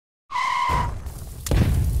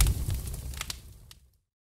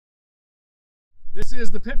This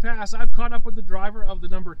is the Pit Pass. I've caught up with the driver of the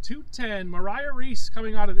number 210, Mariah Reece,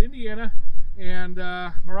 coming out of Indiana. And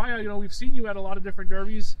Mariah, you know, we've seen you at a lot of different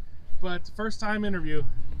derbies, but first time interview.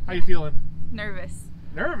 How you feeling? Nervous.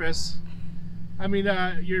 Nervous? I mean,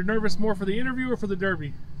 you're nervous more for the interview or for the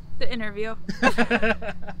derby? The interview.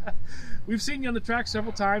 We've seen you on the track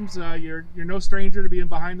several times. You're no stranger to being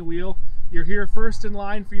behind the wheel. You're here first in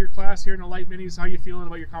line for your class here in the light minis. How you feeling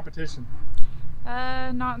about your competition?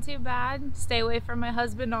 Not too bad. Stay away from my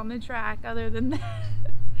husband on the track other than that.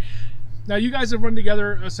 Now you guys have run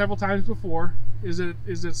together several times before. Is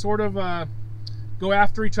it sort of go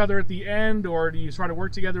after each other at the end, or do you try to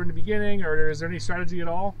work together in the beginning, or is there any strategy at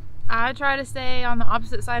all? I try to stay on the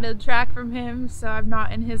opposite side of the track from him, so I'm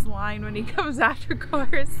not in his line when he comes after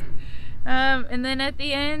cars. And then at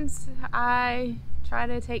the end, I try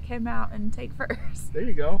to take him out and take first. There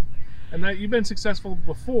you go. And that you've been successful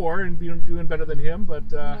before and doing better than him, but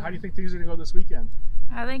how do you think things are going to go this weekend?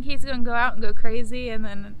 I think he's going to go out and go crazy, and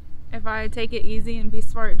then if I take it easy and be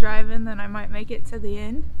smart driving, then I might make it to the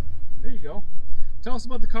end. There you go. Tell us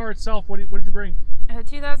about the car itself. What did you bring? A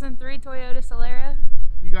 2003 Toyota Solara.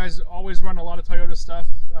 You guys always run a lot of Toyota stuff.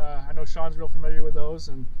 I know Sean's real familiar with those.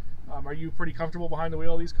 And are you pretty comfortable behind the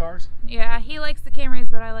wheel of these cars? Yeah, he likes the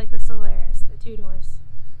Camrys, but I like the Solaras, the 2-doors.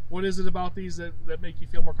 What is it about these that make you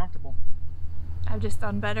feel more comfortable? I've just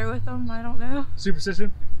done better with them. I don't know.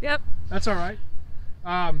 Superstition? Yep. That's all right.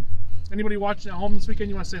 Anybody watching at home this weekend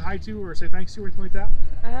you want to say hi to or say thanks to or anything like that?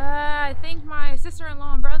 I think my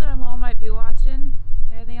sister-in-law and brother-in-law might be watching.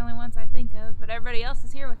 They're the only ones I think of, but everybody else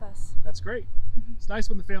is here with us. That's great. It's nice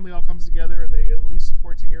when the family all comes together and they at least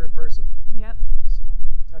support you here in person. Yep. So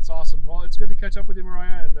that's awesome. Well, it's good to catch up with you,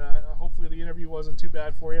 Mariah, and hopefully the interview wasn't too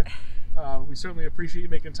bad for you. We certainly appreciate you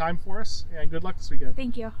making time for us, and good luck this weekend.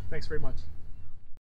 Thank you. Thanks very much.